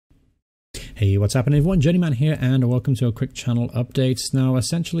Hey, what's happening everyone? Journeyman here and welcome to a quick channel update. Now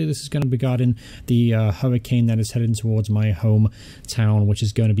essentially this is going to be regarding the hurricane that is heading towards my hometown, which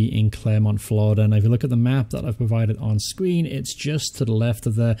is going to be in Clermont, Florida. And if you look at the map that I've provided on screen, it's just to the left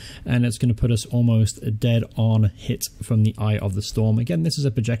of there and it's going to put us almost dead on hit from the eye of the storm. Again, this is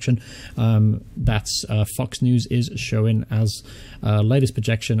a projection that's Fox News is showing as latest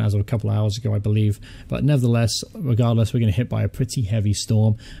projection as of a couple of hours ago, I believe. But nevertheless, regardless, we're going to hit by a pretty heavy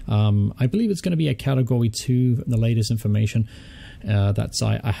storm. I believe it's going to be a category 2, the latest information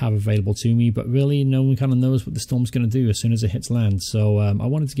that I have available to me, but really no one kind of knows what the storm's going to do as soon as it hits land. So I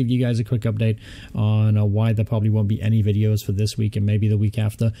wanted to give you guys a quick update on why there probably won't be any videos for this week and maybe the week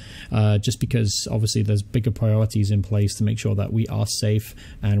after, just because obviously there's bigger priorities in place to make sure that we are safe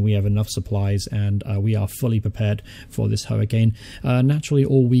and we have enough supplies and we are fully prepared for this hurricane. Naturally,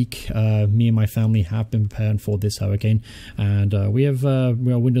 all week me and my family have been preparing for this hurricane, and we have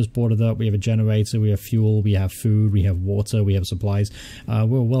windows boarded up, we have a generator, we have fuel, we have food, we have water, we have supplies. We're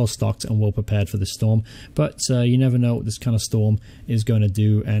well stocked and well prepared for this storm, but you never know what this kind of storm is going to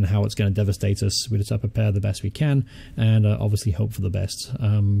do and how it's going to devastate us. We just have to prepare the best we can and obviously hope for the best.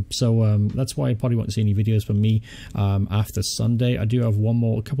 So that's why I probably won't see any videos from me after Sunday. I do have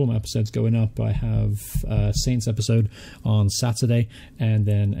a couple more episodes going up. I have Saints episode on Saturday and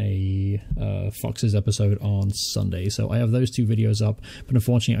then a Fox's episode on Sunday. So I have those two videos up, but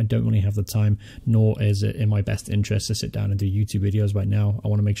unfortunately I don't really have the time, nor is it in my best interest to sit down and do YouTube videos right now. I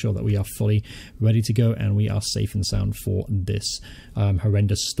want to make sure that we are fully ready to go and we are safe and sound for this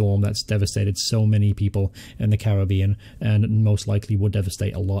horrendous storm that's devastated so many people in the Caribbean and most likely will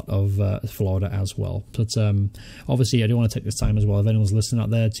devastate a lot of Florida as well. But obviously I do want to take this time as well, if anyone's listening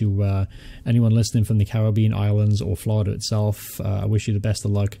out there, to anyone listening from the Caribbean islands or Florida itself, I wish you the best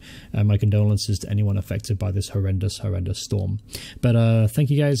of luck and my condolences to anyone affected by this horrendous storm. But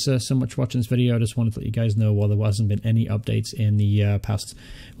thank you guys so much for watching this video. I just wanted to let you guys know while there hasn't been any updates in the past,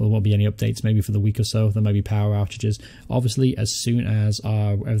 well, there won't be any updates maybe for the week or so. There may be power outages. Obviously, as soon as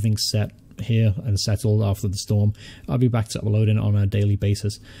everything's set here and settled after the storm, I'll be back to uploading on a daily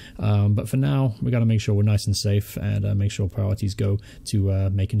basis. But for now, we got to make sure we're nice and safe and make sure priorities go to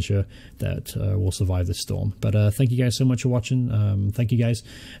making sure that we'll survive this storm. But thank you guys so much for watching. Thank you guys,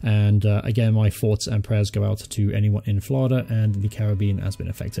 and again, my thoughts and prayers go out to anyone in Florida and the Caribbean has been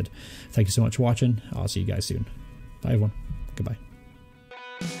affected. Thank you so much for watching. I'll see you guys soon. Bye everyone. Goodbye.